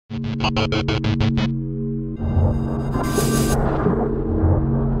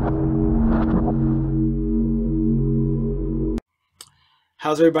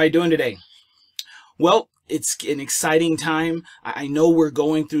How's everybody doing today? Well, it's an exciting time. I know we're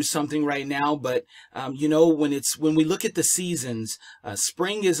going through something right now, but you know, when we look at the seasons,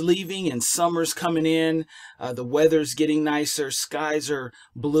 spring is leaving and summer's coming in. The weather's getting nicer, skies are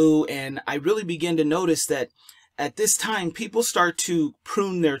blue, and I really begin to notice that at this time people start to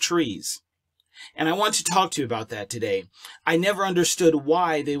prune their trees. And I want to talk to you about that today. I never understood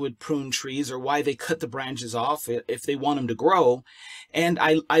why they would prune trees or why they cut the branches off if they want them to grow. And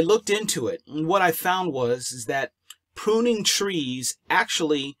I looked into it. And what I found is that pruning trees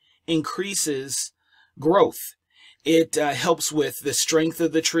actually increases growth. It helps with the strength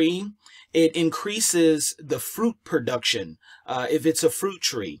of the tree. It increases the fruit production if it's a fruit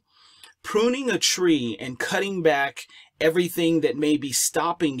tree. Pruning a tree and cutting back everything that may be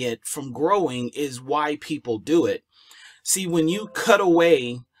stopping it from growing is why people do it. See, when you cut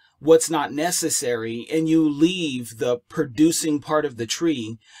away what's not necessary and you leave the producing part of the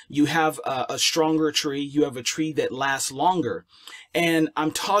tree, you have a stronger tree. You have a tree that lasts longer. And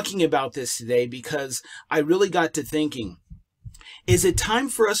I'm talking about this today because I really got to thinking, is it time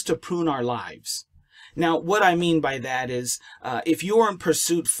for us to prune our lives? Now, what I mean by that is, if you're in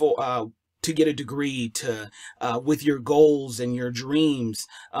pursuit to get a degree, with your goals and your dreams,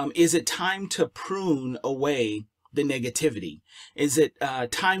 is it time to prune away the negativity? Is it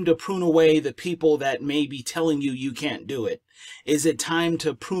time to prune away the people that may be telling you you can't do it? Is it time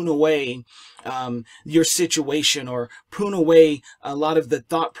to prune away your situation, or prune away a lot of the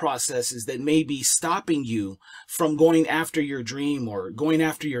thought processes that may be stopping you from going after your dream or going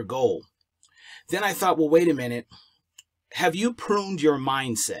after your goal? Then I thought, well, wait a minute. Have you pruned your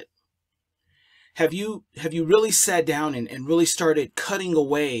mindset? Have you really sat down and really started cutting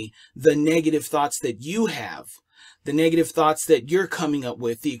away the negative thoughts that you have, the negative thoughts that you're coming up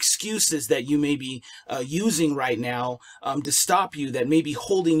with, the excuses that you may be using right now to stop you, that may be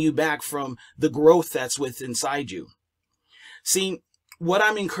holding you back from the growth that's within inside you? See, what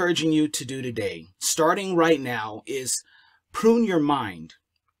I'm encouraging you to do today, starting right now, is prune your mind.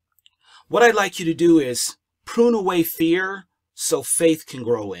 What I'd like you to do is prune away fear so faith can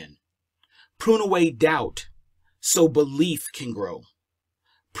grow in. Prune away doubt so belief can grow.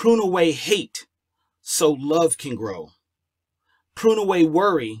 Prune away hate so love can grow. Prune away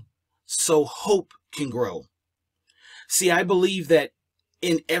worry so hope can grow. See, I believe that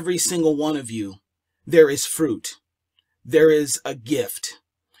in every single one of you, there is fruit. There is a gift.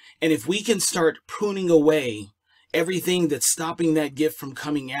 And if we can start pruning away everything that's stopping that gift from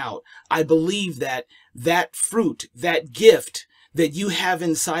coming out, I believe that that fruit, that gift that you have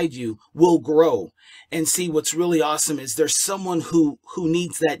inside you will grow. And see, what's really awesome is there's someone who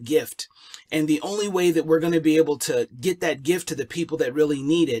needs that gift. And the only way that we're going to be able to get that gift to the people that really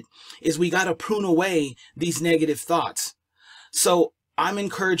need it is we got to prune away these negative thoughts. So I'm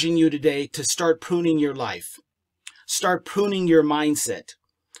encouraging you today to start pruning your life. Start pruning your mindset.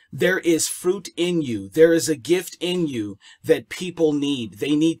 There is fruit in you. There is a gift in you that people need.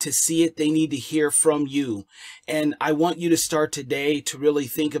 They need to see it. They need to hear from you. And I want you to start today to really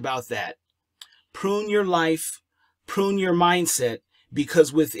think about that. Prune your life, prune your mindset,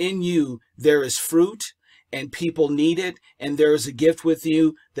 because within you there is fruit and people need it, and there is a gift with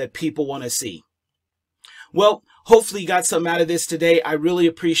you that people want to see. Well, hopefully you got something out of this today. I really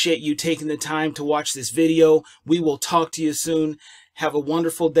appreciate you taking the time to watch this video. We will talk to you soon. Have a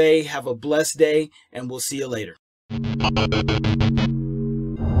wonderful day, have a blessed day, and we'll see you later.